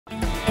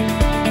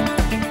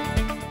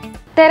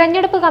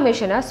തെരഞ്ഞെടുപ്പ്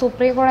commission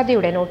supreme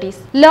കോടതിയുടെ notice.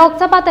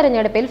 Lok Sabha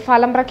തെരഞ്ഞെടുപ്പിൽ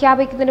ഫലം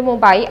പ്രഖ്യാപിക്കുന്നതിന്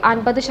മുമ്പായി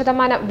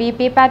 50%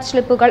 വിവിപാറ്റ്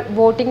സ്ലിപ്പുകൾ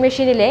വോട്ടിംഗ്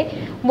മെഷീനിലെ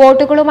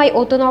വോട്ടുകളുമായി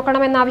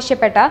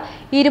ഒത്തുനോക്കണമെന്നാവശ്യപ്പെട്ട്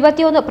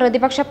 21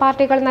 പ്രതിപക്ഷ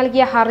പാർട്ടികൾ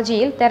നൽകിയ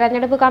ഹർജിയിൽ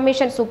തെരഞ്ഞെടുപ്പ്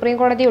കമ്മീഷൻ സുപ്രീം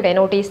കോടതിയുടെ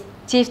നോട്ടീസ്.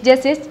 ചീഫ്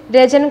ജസ്റ്റിസ്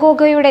രഞ്ജൻ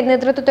ഗൊഗോയുടെ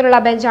നേതൃത്വത്തിലുള്ള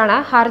ബെഞ്ചാണ്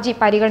ഹർജി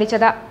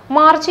പരിഗണിച്ചത്.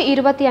 മാർച്ച്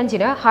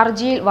 25-ന്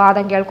ഹർജിയിൽ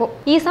വാദം കേൾക്കും.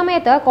 ഈ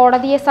സമയത്ത്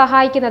കോടതിയെ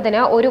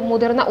സഹായിക്കുന്നതിന് ഒരു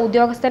മുതിർന്ന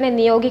ഉദ്യോഗസ്ഥനെ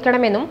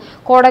നിയോഗിക്കണമെന്നും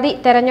കോടതി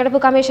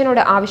തെരഞ്ഞെടുപ്പ്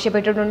കമ്മീഷനോട്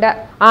ആവശ്യപ്പെട്ടിട്ടുണ്ട്.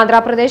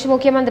 ആന്ധ്രാപ്രദേശ്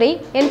മുഖ്യമന്ത്രി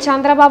എൻ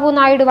ചന്ദ്രബാബു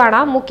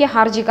നായിഡുവാണ് മുഖ്യ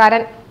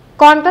ഹർജിക്കാരൻ.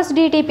 കോൺഗ്രസ്,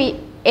 DTP,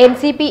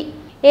 NCP,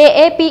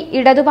 എ.എ.പി,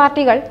 ഇടതു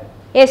പാർട്ടികൾ,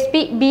 SP,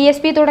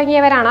 BSP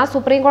തുടങ്ങിയവരാണ്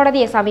സുപ്രീം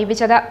കോടതിയെ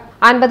സമീപിച്ചത്.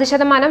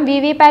 50%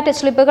 വിവിപാറ്റ്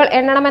സ്ലിപ്പുകൾ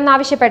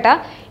എണ്ണണമെന്നാവശ്യപ്പെട്ട്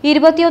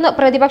 21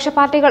 പ്രതിപക്ഷ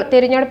പാർട്ടികൾ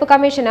തെരഞ്ഞെടുപ്പ്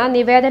കമ്മീഷന്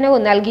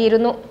നിവേദനവും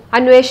നൽകിയിരുന്നു.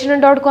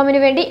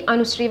 അന്വേഷണം.comനു വേണ്ടി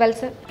അനുശ്രീ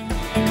വത്സൻ.